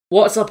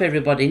What's up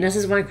everybody, this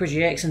is Vanquish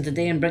X and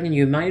today I'm bringing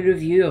you my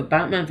review of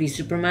Batman v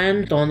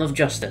Superman Dawn of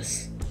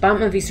Justice.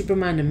 Batman v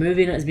Superman, the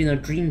movie that has been a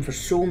dream for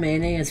so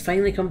many, has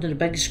finally come to the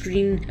big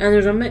screen, and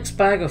there's a mixed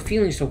bag of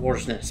feelings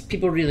towards this.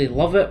 People really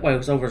love it,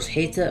 whilst others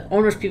hate it,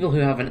 or there's people who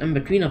have an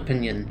in-between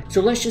opinion.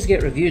 So let's just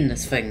get reviewing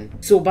this thing.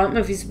 So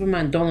Batman v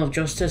Superman Dawn of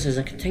Justice is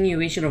a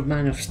continuation of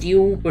Man of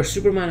Steel, where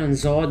Superman and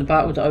Zod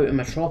battled out in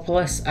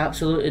Metropolis,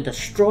 absolutely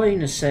destroying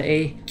the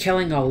city,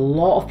 killing a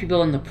lot of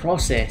people in the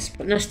process,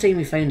 but this time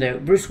we found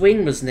out Bruce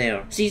Wayne was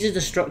there, sees the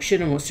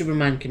destruction and what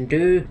Superman can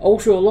do.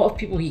 Also, a lot of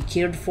people he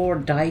cared for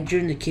died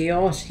during the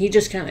chaos. He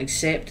just can't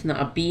accept that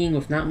a being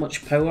with that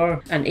much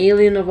power, an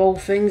alien of all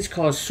things,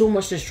 caused so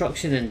much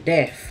destruction and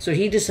death. So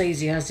he decides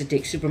he has to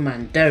take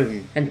Superman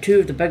down, and two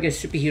of the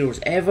biggest superheroes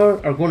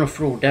ever are going to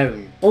throw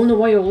down. All the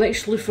while,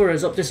 Lex Luthor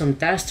is up to some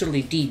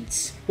dastardly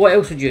deeds. What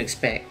else would you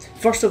expect?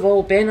 First of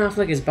all, Ben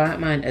Affleck as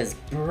Batman is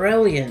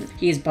brilliant.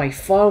 He is by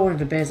far one of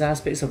the best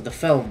aspects of the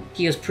film.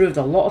 He has proved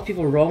a lot of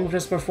people wrong with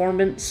his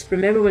performance.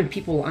 Remember when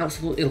people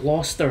absolutely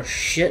lost their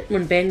shit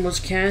when Ben was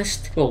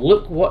cast? Well,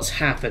 look what's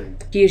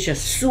happened. He is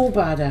just so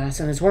badass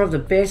and is one of the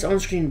best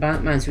on-screen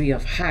Batmans we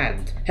have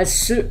had. His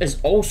suit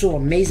is also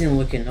amazing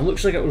looking. It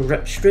looks like it was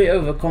ripped straight out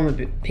of a comic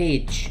book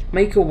page.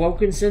 Michael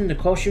Wilkinson, the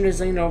costume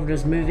designer of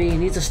this movie,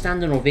 needs a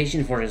standing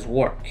ovation for his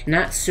work, and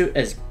that suit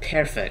is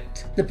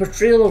perfect. The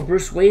portrayal of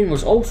Bruce Wayne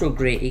was also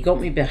great. He got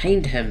me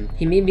behind him.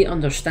 He made me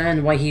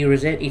understand why he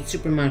resented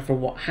Superman for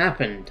what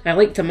happened. I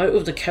liked him out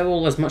of the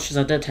cowl as much as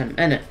I did him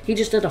in it. He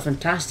just did a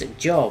fantastic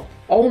job.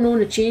 All knowing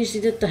the change they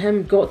did to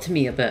him got to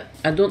me a bit.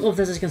 I don't know if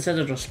this is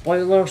considered a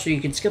spoiler, so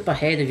you can skip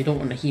ahead if you don't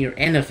want to hear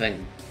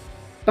anything.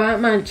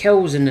 Batman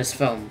kills in this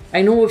film.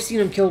 I know we've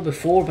seen him kill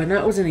before, but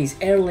that was in his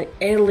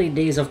early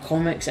days of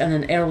comics and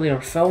in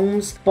earlier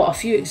films, but a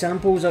few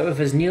examples out of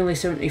his nearly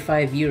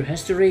 75-year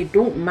history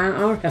don't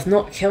matter if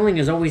not killing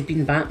has always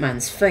been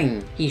Batman's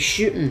thing. He's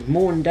shooting,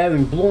 mowing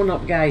down, blowing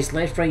up guys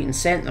left, right and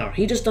centre.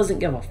 He just doesn't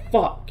give a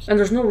fuck. And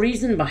there's no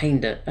reason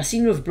behind it. A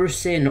scene with Bruce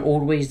saying the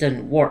old ways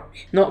didn't work,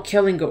 not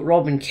killing got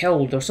Robin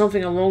killed or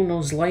something along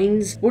those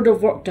lines would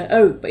have worked it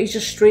out, but he's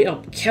just straight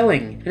up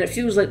killing, and it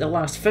feels like the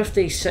last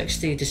 50,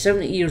 60 to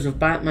 70 years of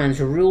Batman's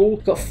rule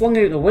got flung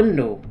out the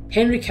window.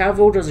 Henry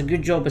Cavill does a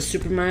good job as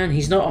Superman.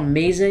 He's not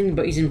amazing,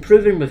 but he's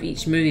improving with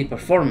each movie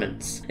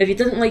performance. If you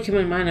didn't like him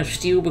in Man of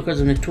Steel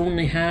because of the tone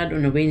they had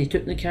and the way they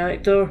took the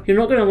character, you're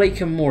not going to like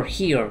him more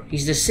here.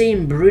 He's the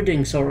same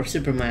brooding sort of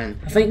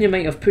Superman. I think they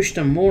might have pushed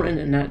him more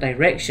in that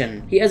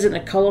direction. He isn't a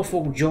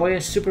colourful,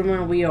 joyous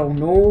Superman we all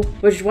know,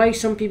 which is why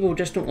some people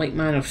just don't like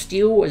Man of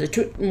Steel, as it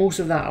took most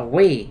of that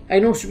away. I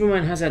know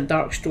Superman has had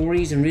dark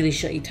stories and really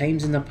shitty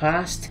times in the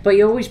past, but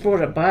he always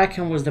brought it back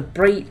and was the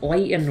bright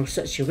light in those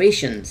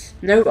situations.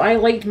 Now, I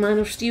liked Man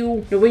of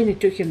Steel. The way they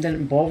took him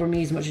didn't bother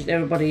me as much as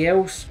everybody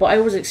else, but I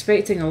was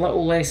expecting a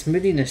little less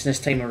moodiness this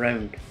time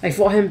around. I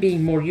thought him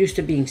being more used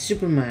to being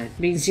Superman,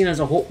 being seen as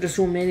a hope to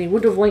so many,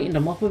 would have lightened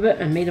him up a bit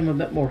and made him a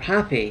bit more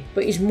happy,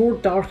 but he's more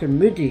dark and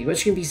moody,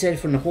 which can be said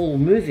for the whole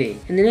movie.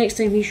 And the next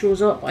time he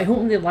shows up, I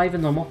hope they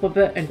liven him up a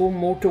bit and go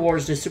more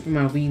towards the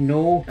Superman we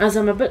know, as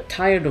I'm a bit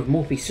tired of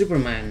mopey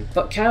Superman.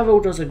 But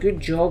Cavill does a good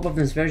job of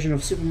this version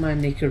of Superman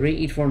they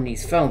created for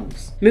these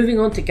films. Moving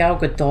on to Gal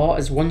Gadot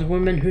as Wonder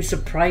Woman, who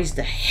surprised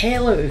the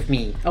hell out of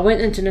me. I went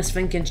into this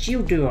thinking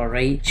she'll do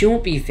alright, she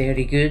won't be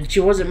very good, she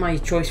wasn't my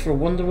choice for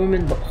Wonder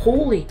Woman, but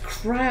holy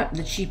crap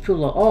did she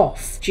pull it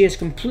off. She has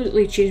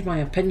completely changed my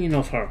opinion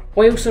of her.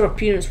 Whilst her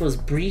appearance was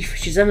brief,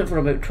 she's in it for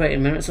about 20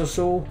 minutes or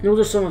so. Those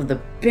are some of the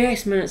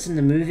best minutes in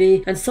the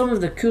movie, and some of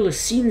the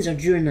coolest scenes are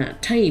during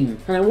that time,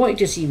 and I wanted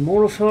to see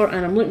more of her,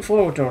 and I'm looking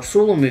forward to her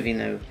solo movie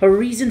now. Her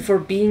reason for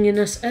being in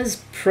this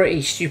is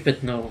pretty stupid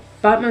though.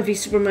 Batman v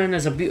Superman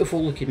is a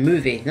beautiful looking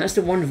movie, and that's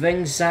the one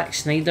thing Zack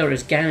Snyder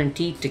is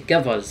guaranteed to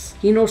give us.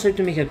 He knows how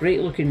to make a great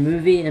looking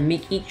movie and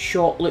make each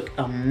shot look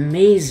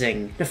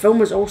amazing. The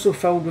film is also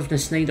filled with the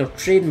Snyder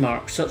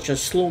trademarks such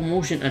as slow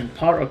motion and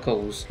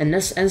particles, in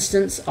this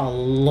instance a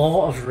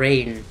lot of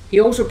rain. He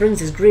also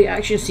brings his great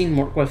action scene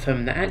work with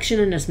him. The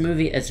action in this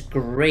movie is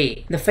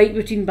great. The fight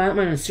between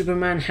Batman and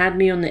Superman had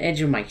me on the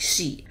edge of my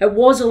seat. It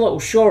was a little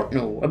short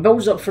though, it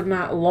builds up for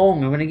that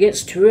long, and when it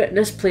gets to it,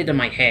 this played in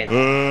my head.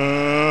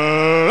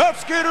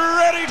 Let's get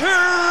ready to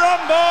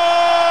rumble!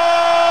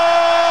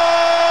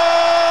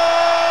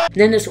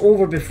 Then it's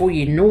over before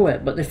you know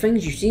it, but the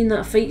things you see in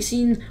that fight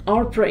scene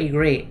are pretty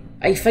great.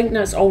 I think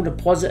that's all the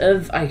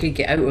positive I could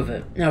get out of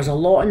it. There's a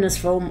lot in this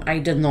film I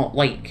did not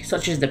like,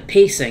 such as the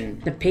pacing.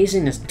 The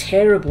pacing is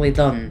terribly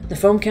done. The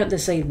film can't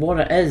decide what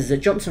it is.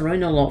 It jumps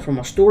around a lot from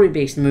a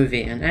story-based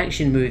movie, an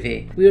action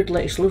movie, weird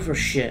Lex Luthor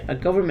shit, a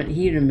government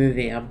hero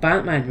movie, a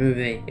Batman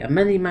movie, a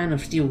mini Man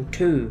of Steel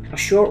 2, a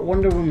short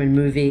Wonder Woman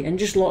movie, and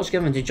just lots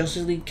given to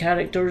Justice League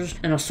characters,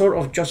 and a sort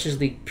of Justice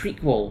League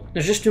prequel.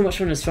 There's just too much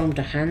from this film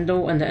to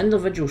handle, and the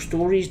individual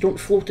stories don't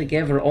flow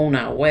together all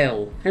that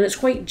well. And it's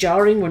quite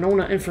jarring when all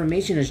that information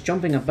information is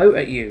jumping about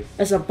at you.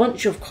 It's a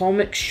bunch of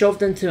comics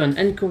shoved into an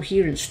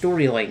incoherent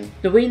storyline.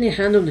 The way they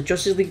handled the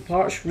Justice League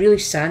parts really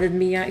saddened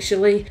me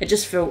actually. It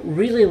just felt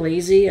really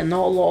lazy and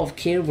not a lot of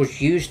care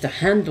was used to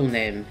handle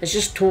them. It's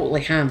just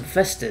totally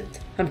ham-fisted.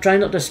 I'm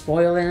trying not to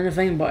spoil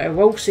anything, but I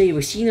will say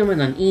we seen him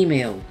in an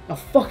email. A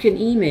fucking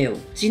email.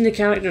 Seeing the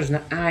characters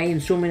that I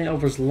and so many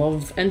others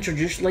love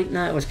introduced like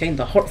that was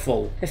kinda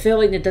hurtful. It felt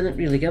like they didn't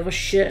really give a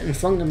shit and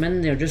flung them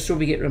in there just so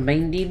we get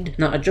reminded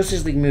that a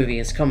Justice League movie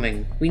is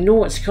coming. We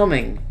know it's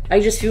coming. I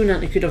just feel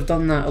that they could have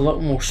done that a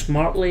little more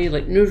smartly,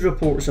 like news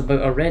reports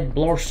about a red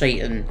blur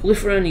sighting,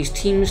 Luthor and his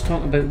teams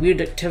talking about weird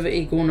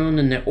activity going on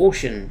in the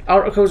ocean,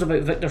 articles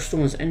about Victor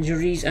Stone's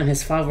injuries and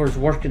his father's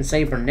work in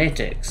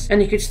cybernetics,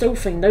 and you could still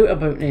find out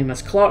about them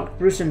as Clark,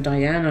 Bruce and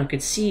Diana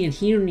could see and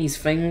hear these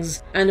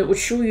things, and it would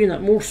show you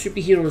that more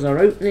superheroes are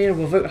out there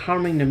without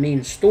harming the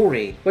main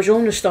story, which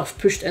all the stuff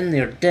pushed in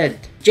there did.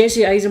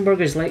 Jesse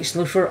Eisenberg as Lex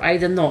Luthor I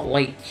did not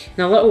like.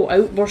 The little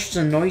outbursts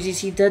and noises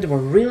he did were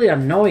really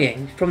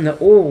annoying, from the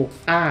oh,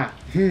 ah,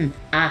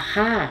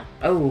 aha,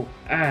 oh,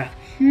 ah,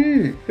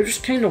 it was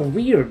just kinda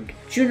weird.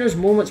 During those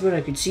moments where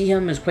I could see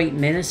him as quite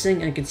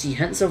menacing and could see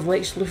hints of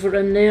Lex Luthor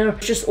in there,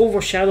 it's just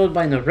overshadowed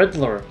by the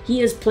Riddler.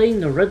 He is playing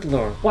the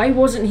Riddler. Why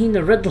wasn't he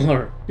the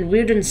Riddler? The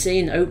weird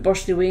insane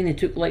outbursty way they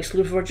took Lex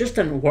Luthor just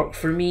didn't work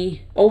for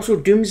me. Also,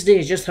 Doomsday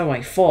is just how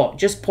I thought,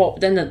 just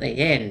popped in at the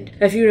end.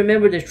 If you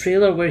remember the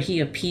trailer where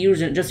he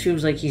appears and it just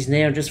feels like he's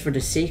there just for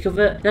the sake of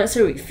it, that's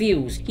how it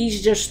feels.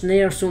 He's just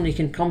there so they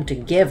can come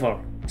together.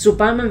 So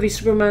Batman v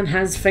Superman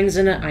has things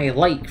in it I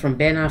like, from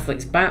Ben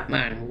Affleck's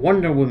Batman,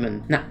 Wonder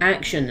Woman, the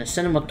action, the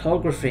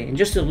cinematography, and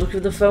just the look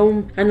of the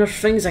film, and there's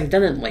things I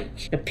didn't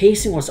like. The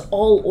pacing was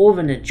all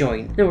over the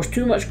joint. There was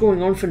too much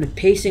going on for the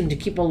pacing to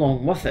keep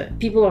along with it.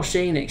 People are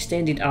saying the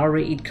extended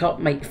R-rated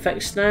cut might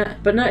fix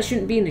that, but that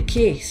shouldn't be the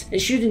case. It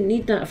shouldn't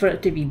need that for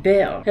it to be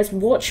better. It's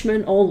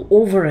Watchmen all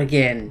over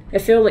again. It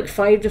felt like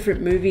 5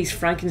 different movies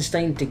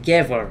Frankenstein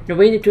together. The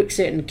way they took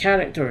certain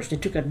characters, they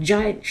took a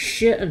giant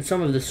shit on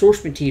some of the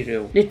source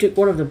material. They took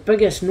one of the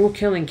biggest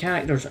no-killing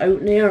characters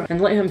out there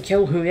and let him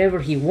kill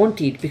whoever he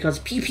wanted because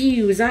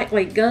pew-pews act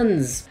like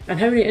guns. And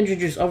how they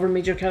introduced other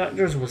major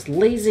characters was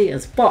lazy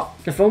as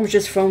fuck. The film was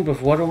just filmed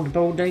with world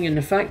building, and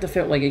the fact I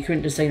felt like it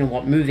couldn't decide on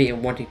what movie it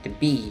wanted to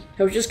be.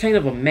 It was just kind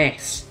of a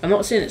mess. I'm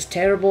not saying it's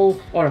terrible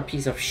or a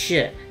piece of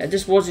shit. It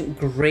just wasn't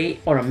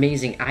great or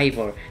amazing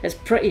either. It's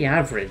pretty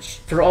average.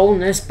 For all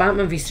this,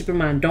 Batman v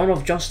Superman Dawn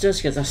of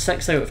Justice gets a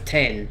 6 out of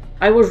 10.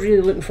 I was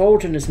really looking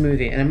forward to this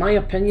movie, and in my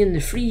opinion, the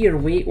 3-year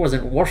wait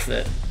wasn't worth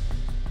it.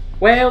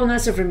 Well,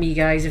 that's it from me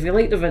guys. If you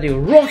liked the video,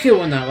 rock it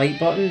on that like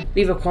button,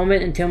 leave a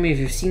comment and tell me if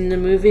you've seen the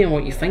movie and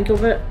what you think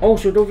of it.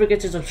 Also, don't forget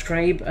to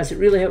subscribe as it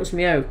really helps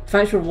me out.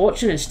 Thanks for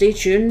watching and stay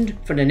tuned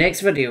for the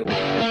next video.